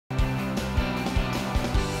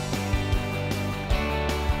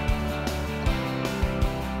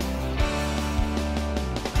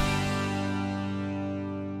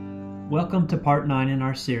Welcome to part 9 in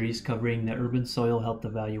our series covering the urban soil health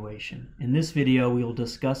evaluation. In this video, we will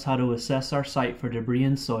discuss how to assess our site for debris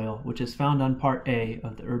in soil, which is found on part A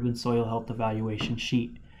of the urban soil health evaluation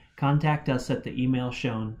sheet. Contact us at the email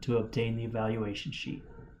shown to obtain the evaluation sheet.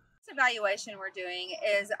 This evaluation we're doing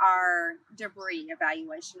is our debris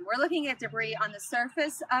evaluation. We're looking at debris on the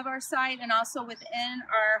surface of our site and also within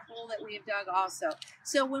our hole that we have dug also.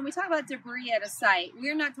 So when we talk about debris at a site,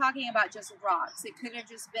 we're not talking about just rocks. It could have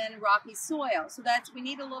just been rocky soil. So we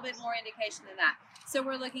need a little bit more indication than that. So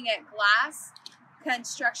we're looking at glass,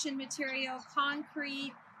 construction material,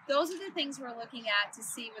 concrete. Those are the things we're looking at to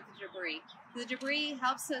see with the debris. The debris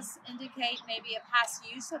helps us indicate maybe a past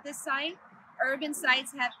use of this site. Urban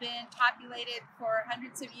sites have been populated for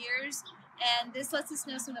hundreds of years, and this lets us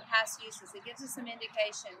know some of the past uses. It gives us some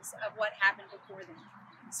indications of what happened before them.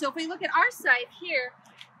 So if we look at our site here,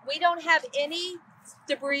 we don't have any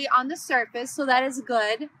debris on the surface, so that is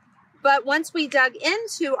good. But once we dug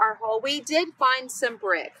into our hole, we did find some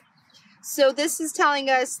brick. So this is telling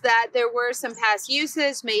us that there were some past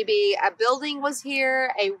uses. Maybe a building was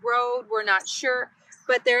here, a road, we're not sure.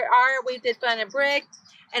 But we did find a brick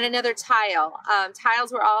and another tile.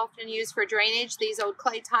 Tiles were often used for drainage, these old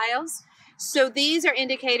clay tiles. So these are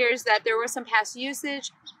indicators that there was some past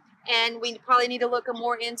usage, and we probably need to look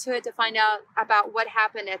more into it to find out about what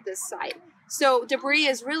happened at this site. So debris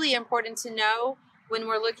is really important to know when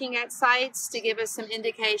we're looking at sites to give us some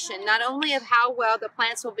indication, not only of how well the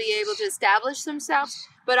plants will be able to establish themselves,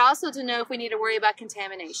 but also to know if we need to worry about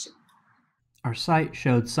contamination. Our site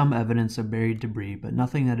showed some evidence of buried debris, but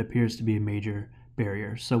nothing that appears to be a major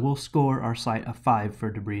barrier, so we'll score our site a 5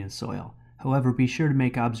 for debris in soil. However, be sure to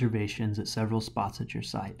make observations at several spots at your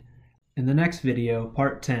site. In the next video,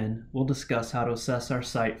 part 10, we'll discuss how to assess our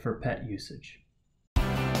site for pet usage.